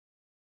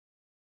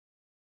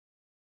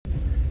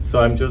So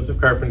I'm Joseph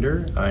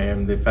Carpenter. I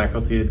am the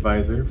faculty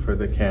advisor for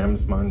the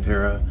CAMS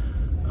Montera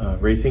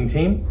racing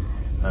team.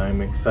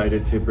 I'm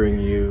excited to bring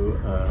you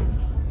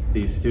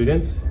these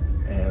students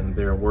and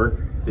their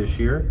work this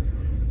year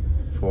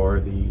for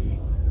the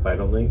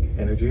VitalLink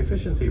Energy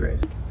Efficiency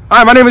Race.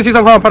 Hi, my name is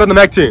Isang. I'm part of the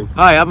MEC team.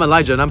 Hi, I'm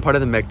Elijah and I'm part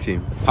of the MEC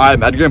team. Hi,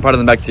 I'm Edgar. I'm part of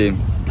the MEC team.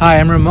 Hi,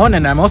 I'm Ramon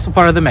and I'm also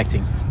part of the MEC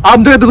team.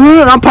 I'm David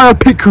and I'm part of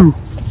pit crew.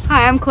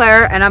 Hi, I'm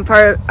Claire and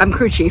I'm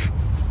crew chief.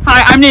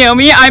 Hi, I'm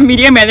Naomi. I'm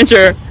media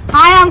manager.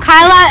 Hi, I'm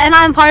Kyla and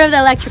I'm part of the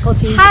electrical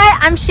team. Hi,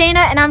 I'm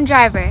Shayna and I'm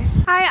driver.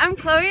 Hi, I'm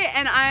Chloe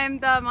and I'm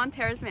the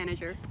Montera's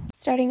manager.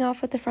 Starting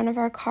off with the front of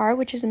our car,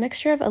 which is a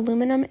mixture of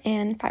aluminum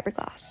and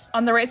fiberglass.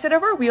 On the right side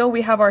of our wheel,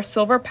 we have our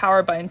silver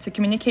power button to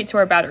communicate to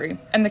our battery,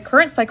 and the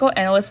current cycle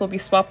analyst will be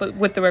swapped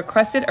with the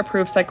requested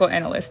approved cycle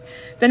analyst.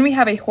 Then we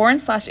have a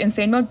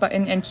horn/insane mode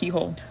button and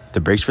keyhole. The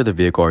brakes for the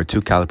vehicle are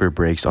 2 caliper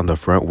brakes on the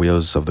front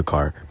wheels of the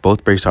car.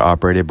 Both brakes are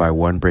operated by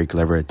one brake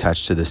lever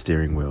attached to the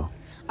steering wheel.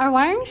 Our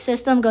wiring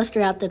system goes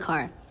throughout the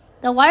car.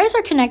 The wires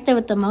are connected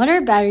with the motor,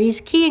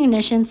 batteries, key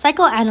ignition,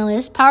 cycle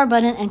analyst, power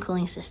button, and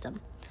cooling system.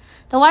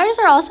 The wires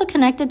are also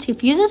connected to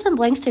fuses and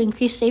blanks to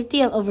increase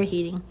safety of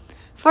overheating.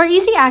 For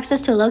easy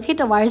access to locate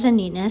the wires and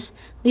neatness,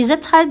 we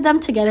zip-tied them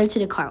together to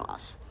the car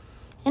walls.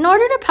 In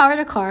order to power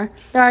the car,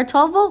 there are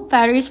 12-volt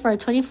batteries for a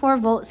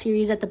 24-volt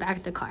series at the back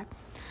of the car.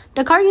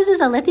 The car uses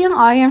a lithium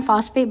iron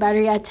phosphate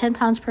battery at 10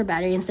 pounds per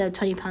battery instead of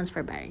 20 pounds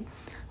per battery.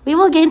 We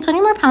will gain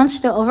 20 more pounds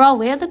to the overall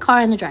weight of the car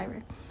and the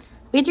driver.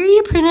 We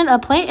 3D printed a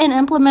plate and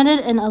implemented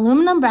an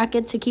aluminum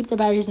bracket to keep the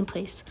batteries in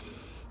place.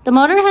 The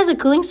motor has a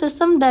cooling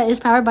system that is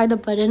powered by the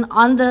button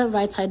on the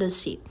right side of the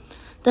seat.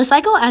 The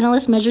cycle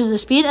analyst measures the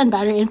speed and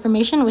battery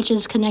information, which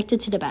is connected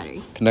to the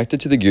battery.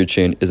 Connected to the gear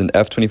chain is an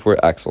F24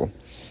 axle.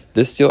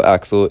 This steel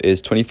axle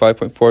is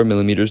 25.4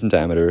 millimeters in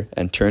diameter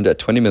and turned at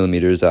 20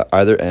 millimeters at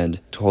either end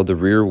to hold the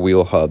rear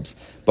wheel hubs,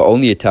 but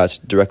only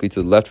attached directly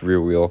to the left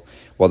rear wheel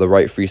while the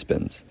right free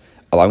spins,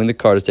 allowing the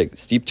car to take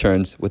steep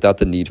turns without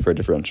the need for a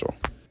differential.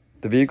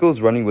 The vehicle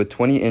is running with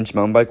 20-inch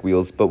mountain bike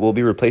wheels, but will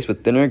be replaced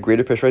with thinner,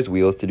 greater pressurized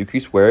wheels to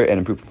decrease wear and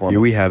improve performance.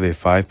 Here we have a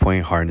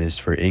 5-point harness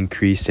for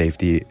increased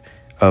safety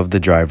of the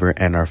driver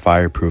and our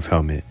fireproof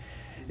helmet.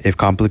 If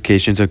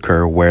complications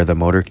occur where the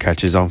motor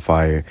catches on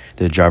fire,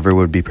 the driver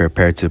would be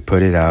prepared to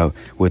put it out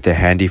with a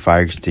handy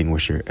fire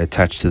extinguisher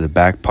attached to the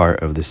back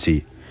part of the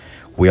seat.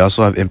 We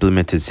also have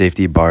implemented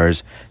safety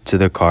bars to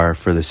the car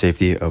for the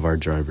safety of our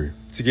driver.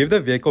 To give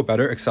the vehicle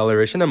better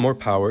acceleration and more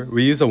power,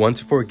 we use a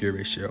 1-to-4 gear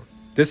ratio.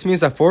 This means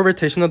that 4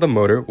 rotation of the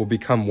motor will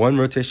become 1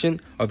 rotation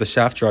of the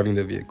shaft driving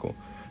the vehicle.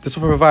 This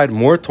will provide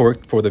more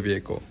torque for the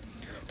vehicle.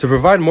 To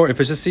provide more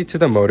efficiency to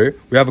the motor,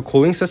 we have a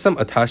cooling system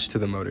attached to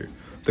the motor.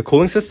 The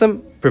cooling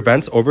system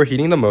prevents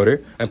overheating the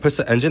motor and puts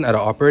the engine at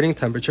an operating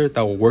temperature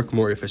that will work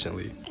more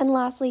efficiently. And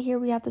lastly, here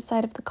we have the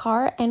side of the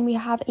car, and we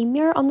have a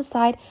mirror on the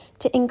side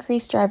to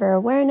increase driver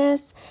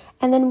awareness.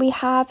 And then we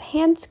have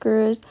hand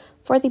screws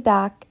for the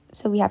back,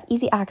 so we have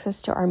easy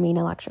access to our main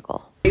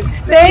electrical.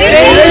 Thank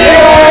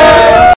you!